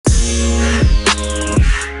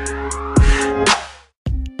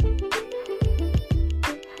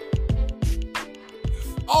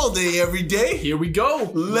all day, every day. Here we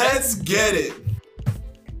go. Let's get it.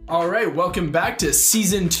 All right, welcome back to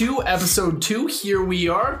Season 2, Episode 2. Here we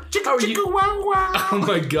are. How are you? Oh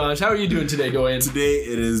my gosh, how are you doing today, Doyen? Today,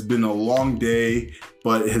 it has been a long day,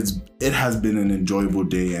 but it has been an enjoyable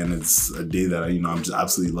day, and it's a day that I'm just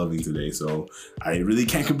absolutely loving today, so I really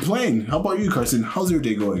can't complain. How about you, Carson? How's your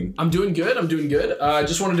day going? I'm doing good. I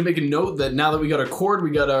just wanted to make a note that now that we got our cord,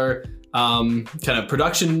 we got our kind of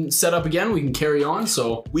production set up again, we can carry on,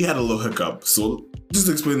 so. We had a little hiccup, so just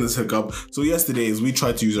to explain this hiccup. So yesterday, as we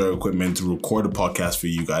tried to use our equipment to record a podcast for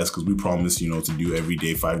you guys, because we promised, to do every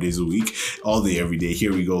day, 5 days a week, all day, every day.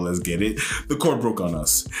 Here we go. Let's get it. The cord broke on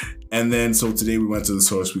us. And then, so today we went to the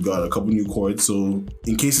source. We got a couple new cords. So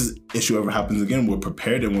in case this issue ever happens again, we're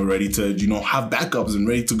prepared and we're ready to, have backups and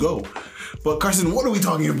ready to go. But Carson, what are we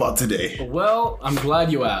talking about today? Well, I'm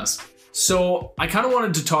glad you asked. So I kind of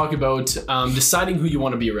wanted to talk about deciding who you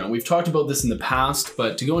want to be around. We've talked about this in the past,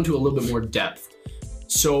 but to go into a little bit more depth.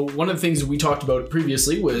 So one of the things that we talked about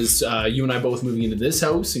previously was you and I both moving into this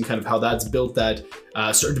house and kind of how that's built that,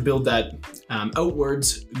 started to build that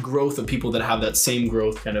outwards growth of people that have that same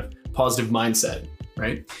growth kind of positive mindset,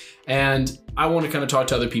 right? And I want to kind of talk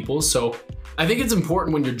to other people. So I think it's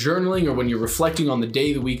important when you're journaling or when you're reflecting on the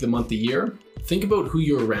day, the week, the month, the year, think about who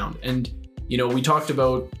you're around. And we talked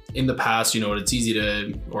about in the past, it's easy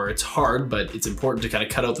to, or it's hard, but it's important to kind of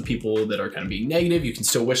cut out the people that are kind of being negative. You can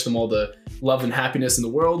still wish them all the love and happiness in the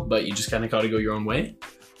world, but you just kind of got to go your own way.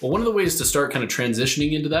 Well, one of the ways to start kind of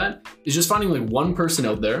transitioning into that is just finding like one person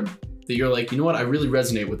out there that you're like, you know what, I really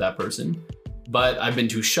resonate with that person, but I've been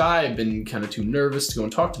too shy. I've been kind of too nervous to go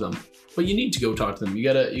and talk to them, but you need to go talk to them. You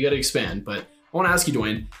gotta expand. But I want to ask you,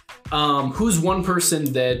 Doyen, who's one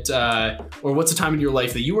person that, or what's a time in your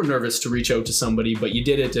life that you were nervous to reach out to somebody, but you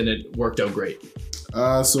did it and it worked out great?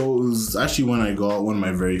 So it was actually when I got one of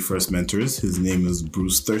my very first mentors. His name is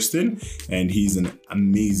Bruce Thurston, and he's an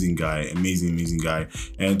amazing guy, amazing guy.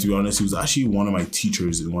 And to be honest, he was actually one of my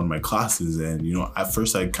teachers in one of my classes. And, at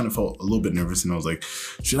first I kind of felt a little bit nervous and I was like,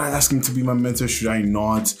 should I ask him to be my mentor? Should I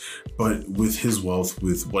not? But with his wealth,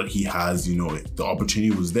 with what he has, the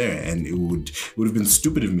opportunity was there, and it would have been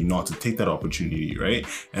stupid of me not to take that opportunity, right?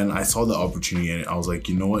 And I saw the opportunity and I was like,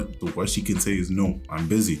 you know what? The worst he can say is no, I'm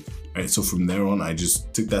busy. Right, so from there on, I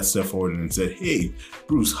just took that step forward and said, hey,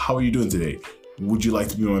 Bruce, how are you doing today? Would you like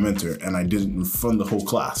to be my mentor? And I did it in front of the whole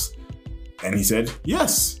class. And he said,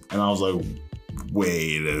 yes. And I was like,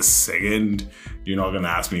 wait a second, you're not going to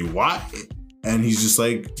ask me why? And he's just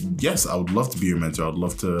like, yes, I would love to be your mentor. I would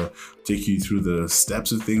love to take you through the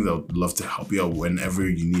steps of things. I would love to help you out whenever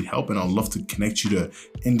you need help. And I'd love to connect you to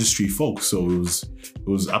industry folks. So it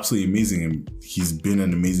was absolutely amazing. And he's been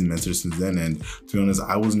an amazing mentor since then. And to be honest,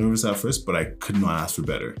 I was nervous at first, but I could not ask for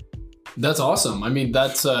better. That's awesome. I mean,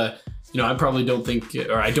 that's, I probably don't think there's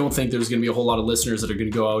going to be a whole lot of listeners that are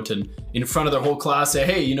going to go out and in front of their whole class say,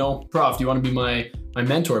 hey, Prof, do you want to be my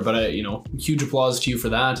mentor? But huge applause to you for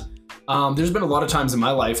that. There's been a lot of times in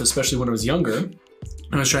my life, especially when I was younger, and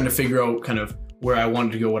I was trying to figure out kind of where I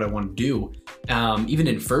wanted to go, what I wanted to do. Even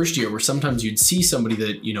in first year, where sometimes you'd see somebody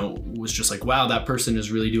that, was just like, wow, that person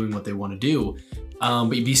is really doing what they want to do.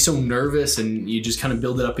 But you'd be so nervous and you just kind of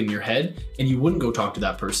build it up in your head and you wouldn't go talk to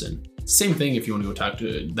that person. Same thing if you want to go talk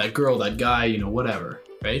to that girl, that guy, whatever,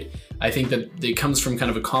 right? I think that it comes from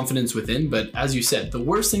kind of a confidence within, but as you said, the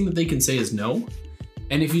worst thing that they can say is no.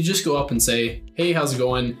 And if you just go up and say, hey, how's it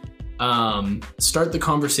going? Start the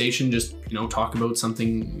conversation, just, talk about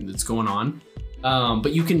something that's going on.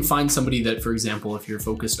 But you can find somebody that, for example, if you're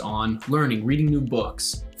focused on learning, reading new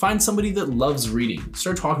books, find somebody that loves reading,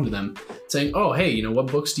 start talking to them saying, oh, hey, what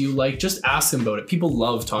books do you like? Just ask them about it. People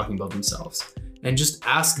love talking about themselves and just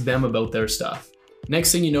ask them about their stuff.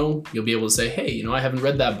 Next thing you know, you'll be able to say, hey, I haven't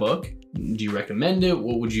read that book. Do you recommend it?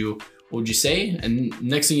 What would you say? And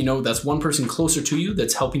next thing you know, that's one person closer to you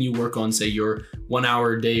that's helping you work on, say, your 1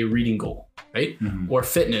 hour a day reading goal, right? Mm-hmm. Or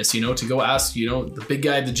fitness, to go ask, the big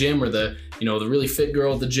guy at the gym or the, the really fit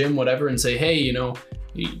girl at the gym, whatever, and say, hey,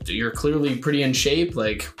 you're clearly pretty in shape.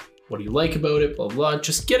 Like, what do you like about it? Blah, blah, blah.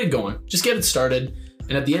 Just get it going. Just get it started.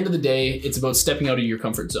 And at the end of the day, it's about stepping out of your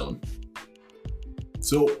comfort zone.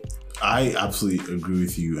 So I absolutely agree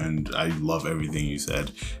with you, and I love everything you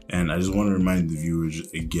said. And I just want to remind the viewers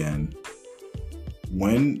again,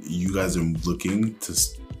 when you guys are looking to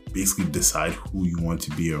basically decide who you want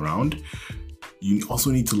to be around, you also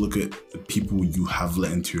need to look at the people you have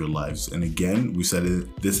let into your lives. And again, we said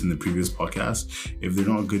this in the previous podcast, if they're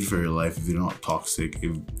not good for your life, if they're not toxic,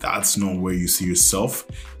 if that's not where you see yourself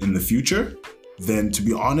in the future, then to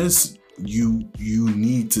be honest, you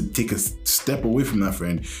need to take a step away from that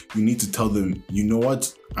friend. You need to tell them, you know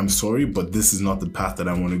what, I'm sorry, but this is not the path that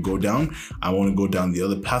I want to go down. I want to go down the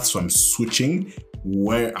other path, so I'm switching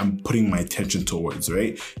where I'm putting my attention towards,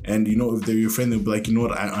 right? And you know, if they're your friend, they'll be like, you know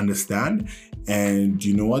what, I understand, and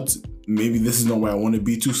you know what, maybe this is not where I want to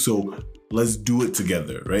be to, so let's do it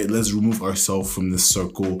together, right? Let's remove ourselves from this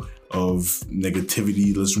circle of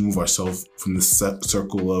negativity. Let's remove ourselves from this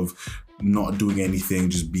circle of not doing anything,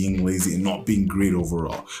 just being lazy and not being great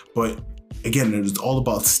overall. But again, it's all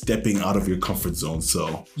about stepping out of your comfort zone.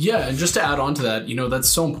 So yeah, and just to add on to that, you know, that's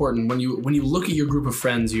so important when you look at your group of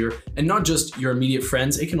friends, and not just your immediate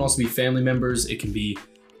friends, it can also be family members, it can be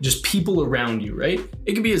just people around you, right?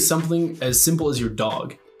 It can be something as simple as your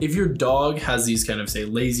dog. If your dog has these kind of, say,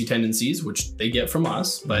 lazy tendencies, which they get from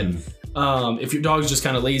us, but if your dog's just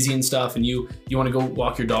kind of lazy and stuff, and you want to go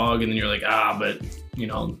walk your dog, and then you're like, but you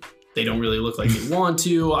know, they don't really look like they want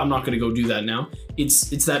to, I'm not going to go do that now. It's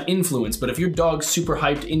that influence. But if your dog's super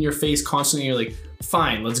hyped in your face constantly, you're like,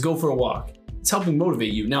 fine, let's go for a walk. It's helping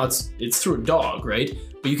motivate you. Now it's through a dog, right?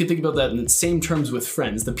 But you can think about that in the same terms with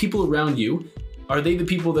friends. The people around you, are they the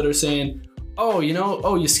people that are saying, oh, you know,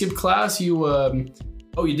 oh, you skipped class,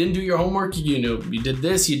 oh, you didn't do your homework, you know, you did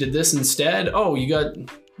this instead. Oh, you got,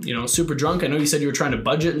 you know, super drunk. I know you said you were trying to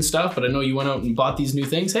budget and stuff, but I know you went out and bought these new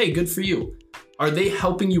things. Hey, good for you. Are they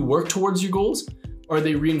helping you work towards your goals? Or are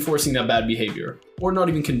they reinforcing that bad behavior? Or not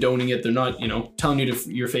even condoning it? They're not, you know, telling you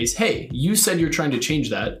to your face, hey, you said you're trying to change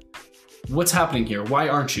that. What's happening here? Why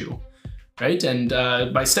aren't you? Right? And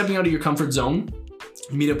by stepping out of your comfort zone,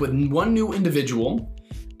 you meet up with one new individual,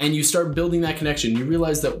 and you start building that connection. You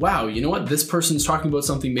realize that, wow, you know what? This person's talking about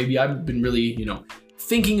something maybe I've been really, you know,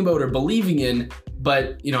 thinking about or believing in,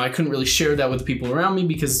 but, you know, I couldn't really share that with the people around me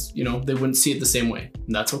because, you know, they wouldn't see it the same way.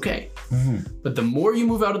 And that's okay. But the more you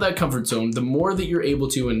move out of that comfort zone, the more that you're able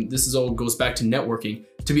to, and this is all goes back to networking,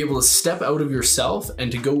 to be able to step out of yourself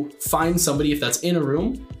and to go find somebody, if that's in a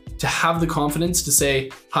room, to have the confidence to say,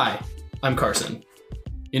 hi, I'm Carson,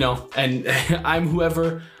 you know, and I'm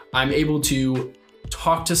whoever. I'm able to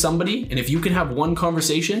talk to somebody, and if you can have one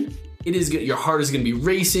conversation, it is good. Your heart is going to be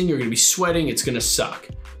racing, you're going to be sweating, it's going to suck.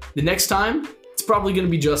 The next time, it's probably going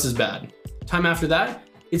to be just as bad. Time after that,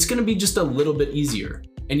 it's going to be just a little bit easier.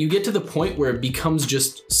 And you get to the point where it becomes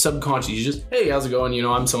just subconscious. You just, hey, how's it going? You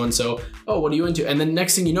know, I'm so-and-so. Oh, what are you into? And then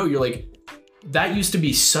next thing you know, you're like, that used to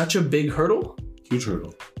be such a big hurdle. Huge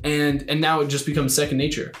hurdle. And now it just becomes second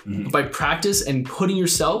nature. By practice and putting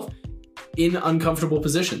yourself in uncomfortable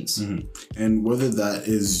positions. And whether that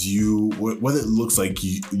is whether it looks like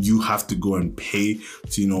you have to go and pay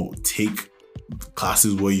to, you know, take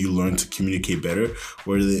classes where you learn to communicate better,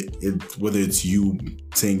 whether it's you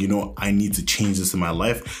saying, you know, I need to change this in my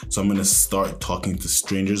life, so I'm going to start talking to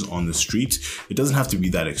strangers on the street. It doesn't have to be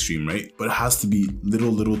that extreme, right? But it has to be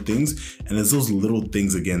little things, and it's those little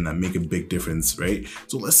things again that make a big difference, right?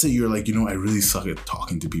 So let's say you're like, you know, I really suck at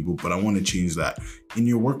talking to people, but I want to change that. In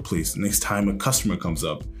your workplace, next time a customer comes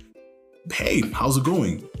up, hey, how's it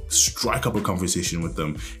going? Strike up a conversation with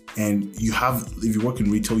them. And you have, if you work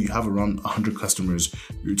in retail, you have around 100 customers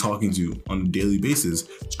you're talking to on a daily basis.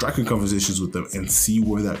 Striking conversations with them and see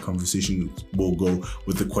where that conversation will go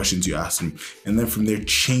with the questions you ask them. And then from there,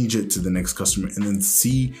 change it to the next customer and then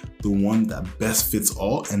see the one that best fits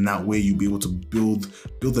all. And that way you'll be able to build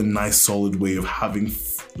a nice solid way of having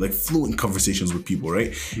like fluent conversations with people,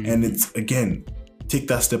 right? And it's, again, take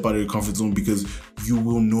that step out of your comfort zone, because you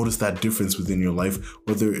will notice that difference within your life,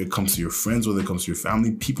 whether it comes to your friends, whether it comes to your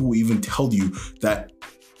family. People will even tell you that,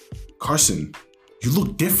 Carson, you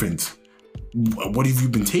look different. What have you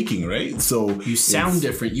been taking, right? So you sound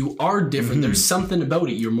different. You are different. There's something about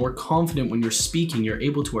it. You're more confident when you're speaking. You're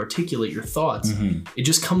able to articulate your thoughts. It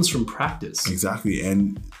just comes from practice. Exactly.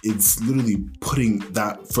 And it's literally putting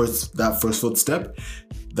that first footstep,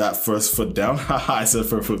 that first foot down. I said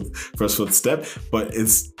first foot step, but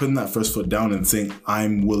it's putting that first foot down and saying,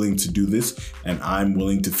 I'm willing to do this and I'm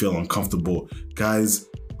willing to feel uncomfortable. Guys,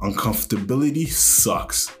 uncomfortability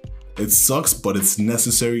sucks. It sucks, but it's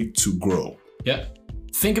necessary to grow. Yeah.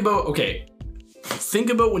 Think about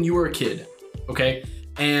when you were a kid, okay?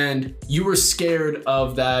 And you were scared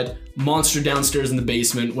of that monster downstairs in the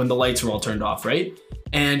basement when the lights were all turned off, right?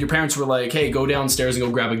 And your parents were like, hey, go downstairs and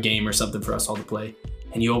go grab a game or something for us all to play.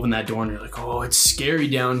 And you open that door and you're like, oh, it's scary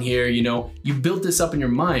down here. You know, you built this up in your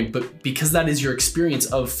mind, but because that is your experience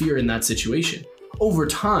of fear in that situation. Over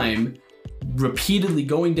time, repeatedly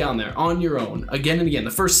going down there on your own, again and again,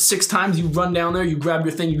 the first 6 times you run down there, you grab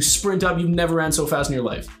your thing, you sprint up, you've never ran so fast in your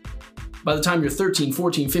life. By the time you're 13,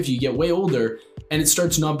 14, 15, you get way older and it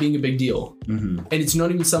starts not being a big deal. And it's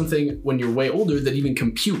not even something when you're way older that even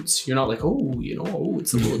computes. You're not like, oh,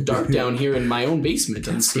 it's a little dark down here in my own basement.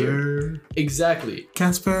 I'm scared. Exactly.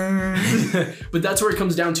 Casper. But that's where it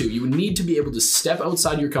comes down to. You need to be able to step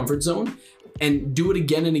outside your comfort zone and do it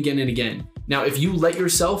again and again and again. Now, if you let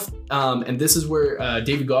yourself, and this is where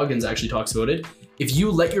David Goggins actually talks about it, if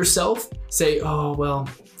you let yourself say, oh, well,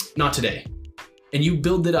 not today, and you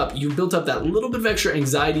build it up, you built up that little bit of extra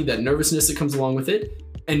anxiety, that nervousness that comes along with it,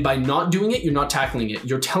 and by not doing it, you're not tackling it.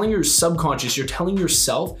 You're telling your subconscious, you're telling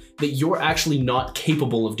yourself that you're actually not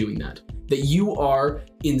capable of doing that you are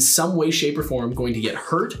in some way, shape, or form going to get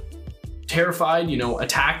hurt, terrified,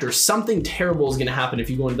 attacked, or something terrible is going to happen if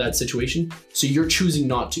you go into that situation. So you're choosing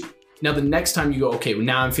not to. Now, the next time you go, okay, well,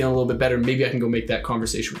 now I'm feeling a little bit better, maybe I can go make that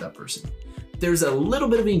conversation with that person. There's a little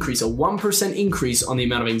bit of increase, a 1% increase on the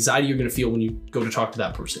amount of anxiety you're going to feel when you go to talk to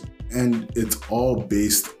that person. And it's all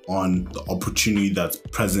based on the opportunity that's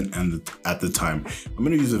present and at the time. I'm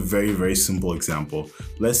going to use a very, very simple example.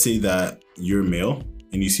 Let's say that you're male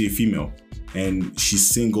and you see a female and she's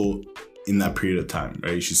single in that period of time,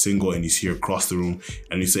 right? She's single and you see her across the room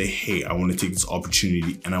and you say, hey, I want to take this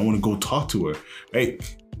opportunity and I want to go talk to her,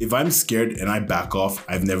 right? If I'm scared and I back off,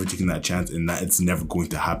 I've never taken that chance and that it's never going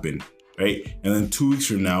to happen. Right? And then 2 weeks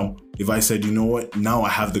from now, if I said, you know what, now I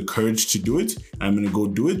have the courage to do it, I'm going to go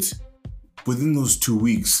do it. Within those 2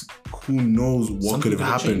 weeks, who knows what could have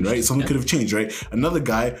happened, right? Something could have changed, right? Another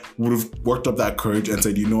guy would have worked up that courage and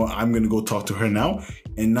said, you know what, I'm going to go talk to her now.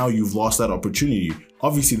 And now you've lost that opportunity.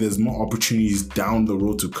 Obviously, there's more opportunities down the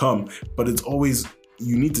road to come, but it's always,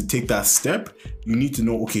 you need to take that step. You need to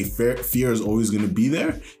know, okay, fear is always going to be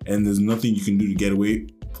there and there's nothing you can do to get away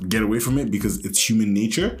from it because it's human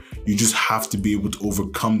nature. You just have to be able to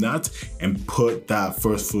overcome that and put that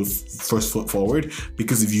first foot forward,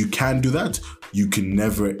 because if you can do that, you can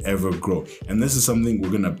never ever grow. And this is something we're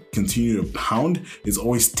going to continue to pound, is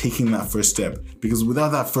always taking that first step, because without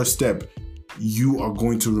that first step, you are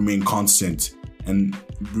going to remain constant, and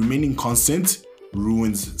remaining constant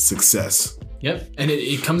ruins success. Yep. And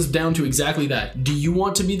it comes down to exactly that. Do you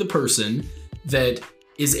want to be the person that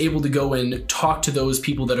is able to go and talk to those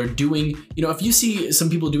people that are doing, if you see some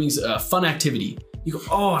people doing a fun activity, you go,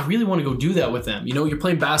 oh, I really want to go do that with them. You're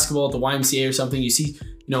playing basketball at the YMCA or something. You see,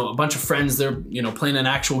 a bunch of friends, they're, playing an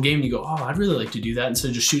actual game. And you go, oh, I'd really like to do that instead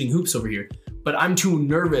of just shooting hoops over here. But I'm too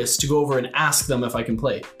nervous to go over and ask them if I can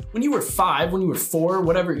play. When you were 5, when you were 4,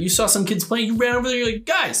 whatever, you saw some kids playing, you ran over there, you're like,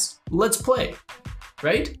 guys, let's play.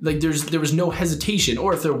 Right? Like there was no hesitation,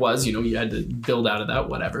 or if there was, you had to build out of that,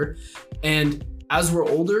 whatever. And as we're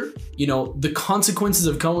older, the consequences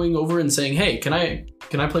of going over and saying, hey, can I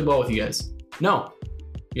play ball with you guys? No.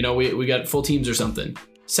 We got full teams or something.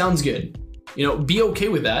 Sounds good. Be okay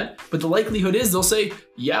with that. But the likelihood is they'll say,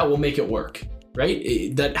 yeah, we'll make it work,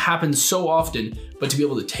 right? That happens so often. But to be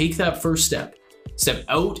able to take that first step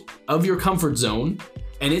out of your comfort zone,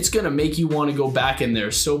 and it's going to make you want to go back in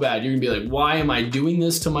there so bad. You're going to be like, why am I doing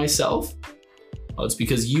this to myself? Well, it's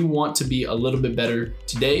because you want to be a little bit better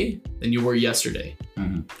today than you were yesterday.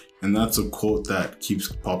 Mm-hmm. And that's a quote that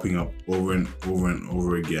keeps popping up over and over and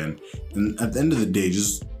over again. And at the end of the day,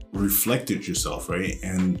 just reflect at yourself, right?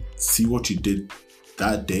 And see what you did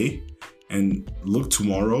that day and look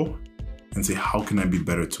tomorrow and say, how can I be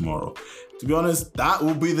better tomorrow? To be honest, that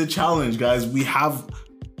will be the challenge, guys. We have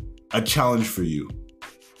a challenge for you.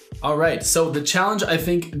 All right. So the challenge, I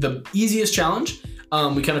think the easiest challenge,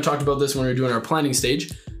 we kind of talked about this when we were doing our planning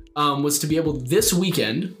stage, was to be able this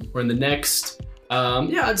weekend or in the next,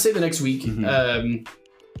 I'd say the next week. Mm-hmm.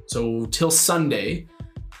 So till Sunday,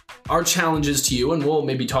 our challenges to you, and we'll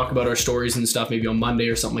maybe talk about our stories and stuff maybe on Monday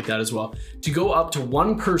or something like that as well, to go up to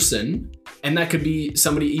one person, and that could be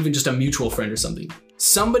somebody, even just a mutual friend or something,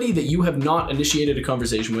 somebody that you have not initiated a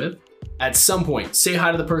conversation with. At some point, say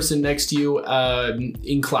hi to the person next to you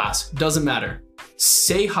in class. Doesn't matter.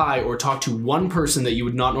 Say hi or talk to one person that you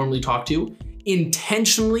would not normally talk to.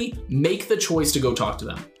 Intentionally make the choice to go talk to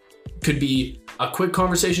them. Could be a quick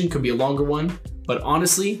conversation, could be a longer one, but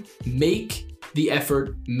honestly, make the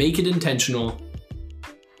effort, make it intentional,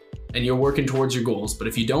 and you're working towards your goals. But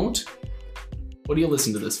if you don't, what do you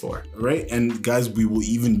listen to this for? Right, and guys, we will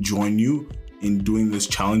even join you in doing this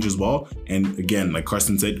challenge as well. And again, like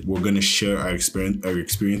Carson said, we're going to share our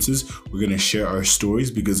experiences. We're going to share our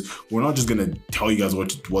stories, because we're not just going to tell you guys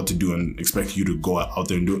what to do and expect you to go out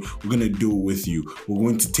there and do it. We're going to do it with you. We're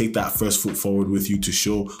going to take that first foot forward with you to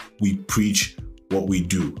show we preach what we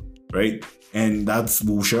do, right? And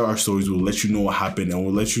we'll share our stories. We'll let you know what happened, and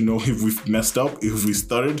we'll let you know if we've messed up, if we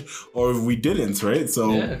started, or if we didn't, right?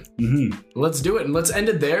 So Let's do it. And let's end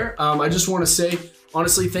it there. I just want to say,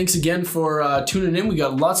 honestly, thanks again for tuning in. We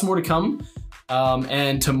got lots more to come.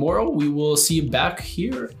 And tomorrow we will see you back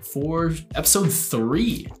here for episode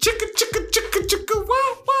 3. Chicka, chicka, chicka, chicka,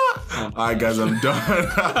 wah, wah. All right, guys, I'm done.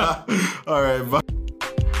 All right, bye.